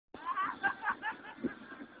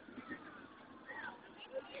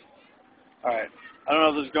Alright. I don't know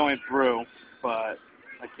if this is going through, but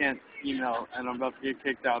I can't email and I'm about to get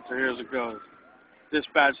kicked out, so here's it goes.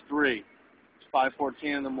 Dispatch 3. It's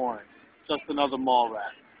 5:14 in the morning. Just another mall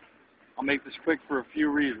rat. I'll make this quick for a few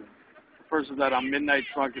reasons. The first is that I'm midnight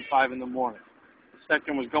drunk at 5 in the morning. The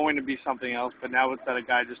second was going to be something else, but now it's that a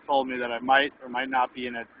guy just told me that I might or might not be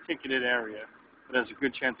in a ticketed area, but has a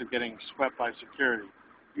good chance of getting swept by security.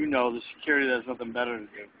 You know, the security that has nothing better to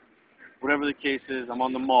do. Whatever the case is, I'm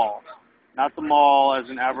on the mall. Not the mall as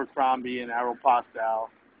in Abercrombie and Aeropostale.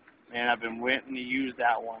 Man, I've been waiting to use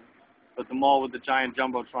that one. But the mall with the giant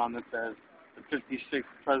jumbotron that says the 56th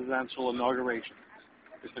presidential inauguration.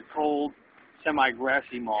 It's a cold,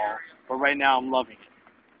 semi-grassy mall, but right now I'm loving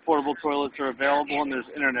it. Portable toilets are available and there's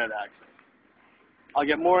internet access. I'll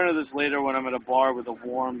get more into this later when I'm at a bar with a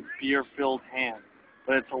warm, beer-filled hand.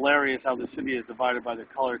 But it's hilarious how the city is divided by the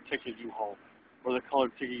colored ticket you hold, or the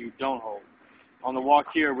colored ticket you don't hold. On the walk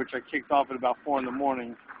here, which I kicked off at about 4 in the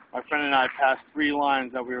morning, my friend and I passed 3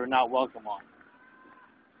 lines that we were not welcome on.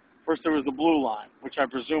 First there was the blue line, which I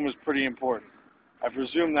presume is pretty important. I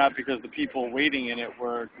presume that because the people waiting in it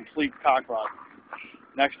were complete cockroaches.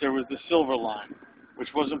 Next there was the silver line, which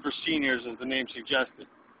wasn't for seniors as the name suggested,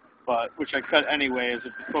 but which I cut anyway as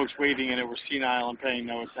if the folks waiting in it were senile and paying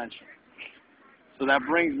no attention. So that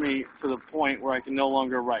brings me to the point where I can no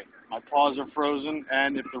longer write. My paws are frozen,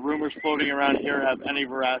 and if the rumors floating around here have any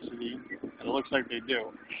veracity, and it looks like they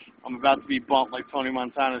do, I'm about to be bumped like Tony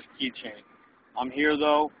Montana's keychain. I'm here,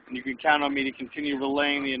 though, and you can count on me to continue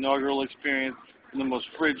relaying the inaugural experience from the most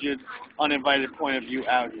frigid, uninvited point of view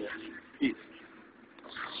out here. Peace.